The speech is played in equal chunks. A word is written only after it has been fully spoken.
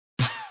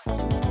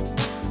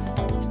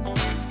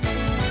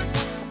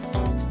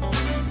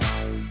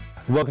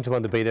Welcome to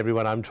On the Beat,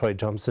 everyone. I'm Troy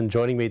Thompson.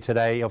 Joining me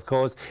today, of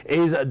course,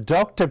 is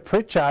Dr.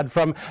 Pritchard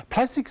from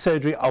Plastic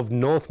Surgery of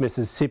North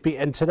Mississippi.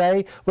 And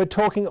today we're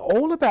talking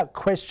all about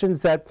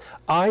questions that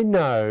I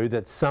know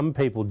that some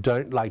people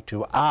don't like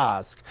to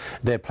ask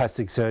their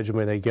plastic surgeon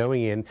when they're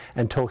going in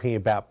and talking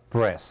about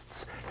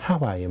breasts. How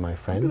are you, my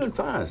friend? I'm doing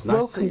fine. It's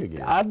nice to see you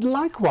again.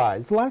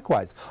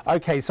 Likewise.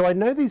 Okay, so I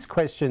know these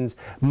questions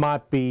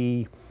might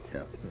be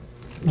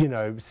you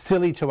know,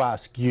 silly to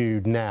ask you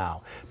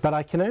now, but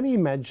I can only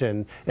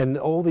imagine in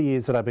all the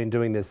years that I've been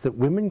doing this that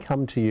women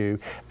come to you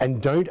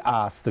and don't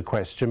ask the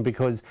question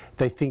because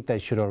they think they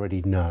should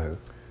already know.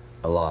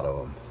 A lot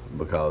of them,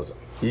 because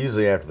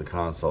usually after the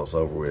consult's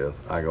over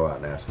with, I go out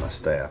and ask my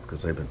staff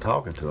because they've been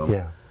talking to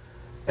them,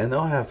 and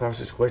they'll have 5 or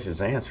 6 questions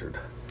answered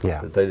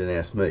that they didn't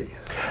ask me.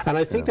 And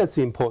I think that's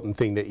the important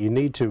thing, that you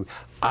need to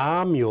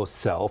arm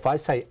yourself. I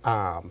say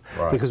arm,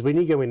 because when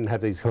you go in and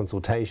have these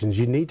consultations,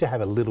 you need to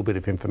have a little bit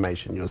of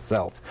information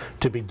yourself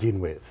to begin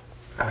with.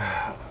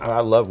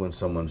 I love when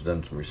someone's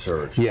done some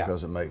research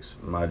because it makes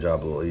my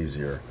job a little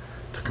easier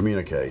to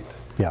communicate.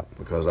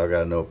 Because I've got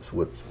to know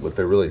what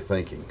they're really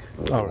thinking.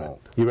 All right.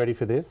 You ready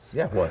for this?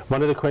 Yeah, what?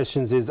 One of the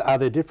questions is, are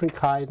there different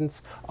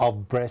kinds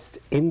of breast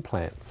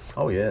implants?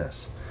 Oh,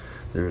 yes.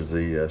 There's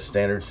the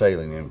standard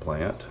saline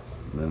implant,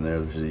 and then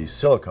there's the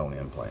silicone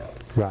implant.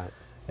 Right.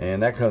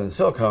 And that kind of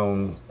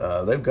silicone,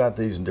 they've got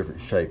these in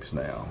different shapes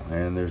now,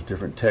 and there's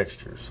different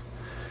textures.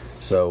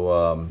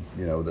 So,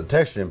 you know, the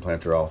textured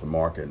implants are off the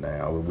market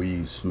now. We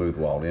use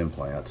smooth-walled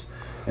implants,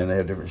 and they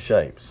have different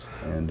shapes,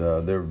 and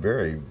they're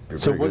very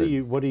So what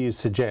do you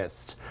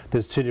suggest?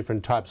 There's 2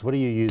 different types. What are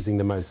you using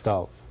the most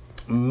of?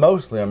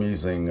 Mostly I'm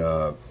using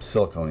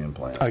silicone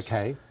implants.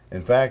 Okay.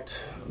 In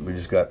fact, we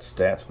just got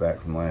stats back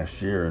from last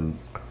year, and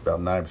about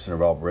 90%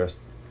 of all breast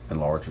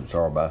enlargements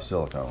are by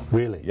silicone.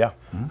 Really? Yeah.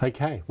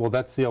 Okay, well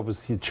that's the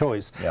obvious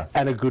choice, Yeah.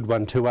 and a good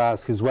one to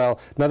ask as well.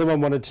 Another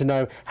one wanted to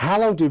know, how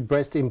long do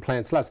breast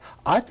implants last?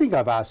 I think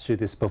I've asked you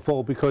this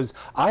before because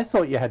I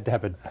thought you had to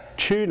have a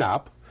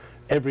tune-up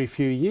every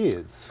few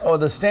years. Oh,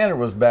 the standard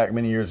was back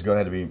many years ago. It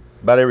had to be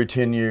about every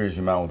 10 years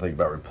you might want to think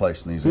about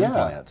replacing these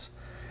implants.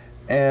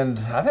 And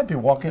I've had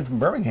people walk in from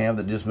Birmingham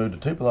that just moved to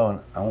Tupelo, and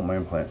I want my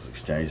implants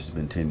exchanged. It's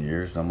been 10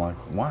 years, and I'm like,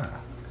 why?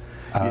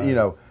 You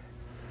know,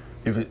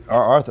 if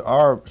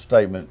our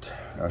statement,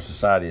 our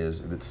society is,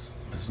 if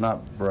it's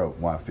not broke,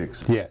 why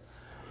fix it?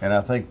 Yes. And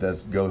I think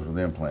that goes with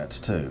implants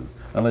too,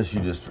 unless you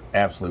just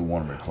absolutely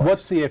want to replace.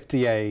 What's the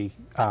FDA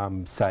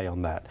say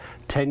on that?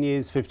 10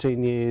 years,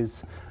 15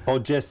 years, or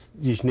just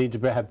you need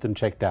to have them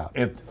checked out?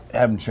 Have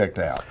them checked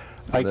out.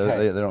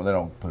 Okay. They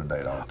don't put a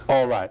date on it.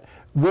 All right.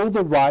 Will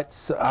the right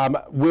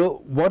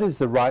what is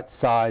the right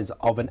size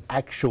of an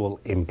actual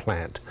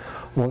implant?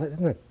 Well,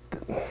 isn't it?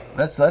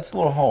 That's a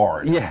little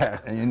hard. Yeah.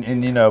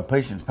 And you know,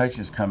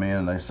 patients come in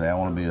and they say, I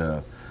want to be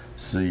a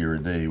C or a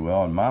D.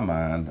 Well, in my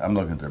mind, I'm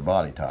looking at their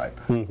body type.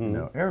 You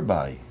know,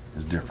 everybody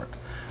is different.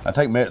 I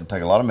take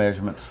a lot of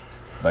measurements.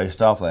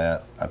 Based off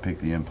that, I pick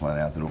the implant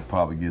out that will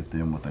probably get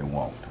them what they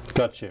want.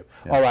 Got you.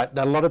 Yeah. All right.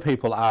 Now, a lot of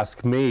people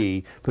ask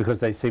me, because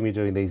they see me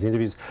doing these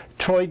interviews,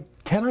 Troy,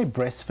 can I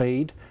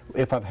breastfeed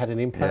if I've had an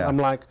implant? I'm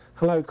like,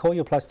 hello, call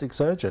your plastic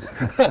surgeon.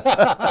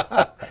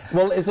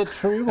 Well, is it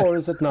true or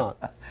is it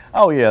not?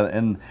 Oh yeah,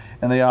 and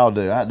they all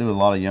do. I do a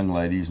lot of young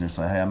ladies, and they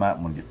say, hey, I might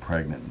want to get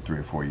pregnant in 3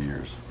 or 4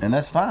 years, and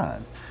that's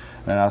fine.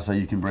 And I say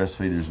you can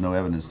breastfeed. There's no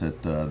evidence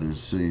that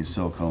there's any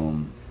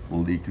silicone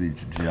will leak the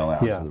gel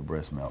out to the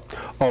breast milk.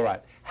 All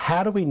right.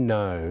 How do we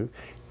know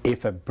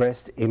if a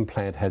breast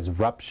implant has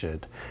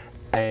ruptured,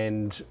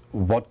 and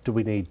what do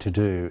we need to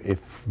do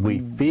if we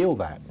feel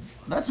that?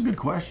 That's a good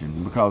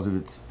question, because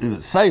if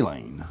it's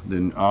saline,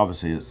 then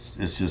obviously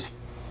it's just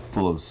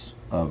full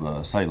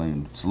of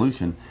saline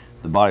solution.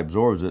 The body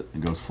absorbs it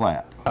and goes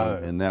flat.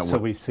 And that so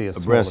we see a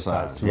breast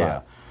size.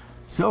 Yeah.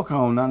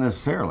 Silicone, not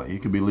necessarily.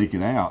 It could be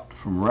leaking out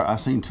from. I've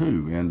seen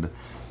 2, and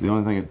the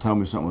only thing that told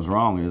me something was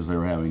wrong is they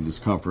were having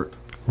discomfort.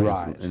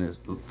 Right. And it's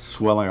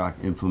swelling like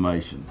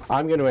inflammation.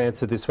 I'm going to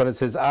answer this one. It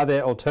says, are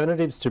there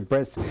alternatives to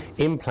breast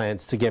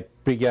implants to get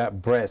bigger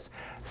breasts?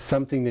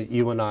 Something that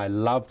you and I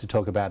love to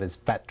talk about is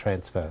fat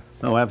transfer.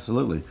 Oh,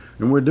 absolutely.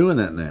 And we're doing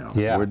that now.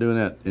 Yeah. We're doing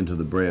that into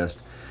the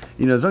breast.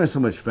 You know, there's only so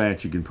much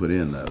fat you can put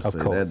in, though. Of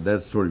course.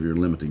 That's sort of your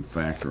limiting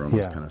factor on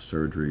those kind of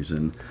surgeries.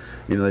 And,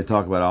 you know, they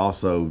talk about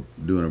also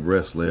doing a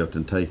breast lift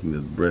and taking the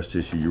breast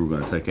tissue you were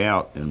going to take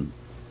out and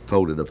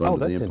fold it up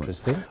under the implant.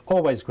 Interesting.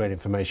 Always great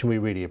information. We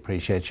really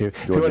appreciate you.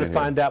 If you want to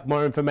find out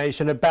more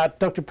information about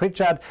Dr.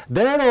 Pritchard,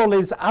 there it all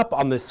is up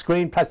on the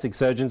screen. Plastic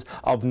Surgeons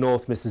of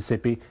North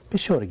Mississippi. Be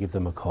sure to give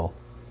them a call.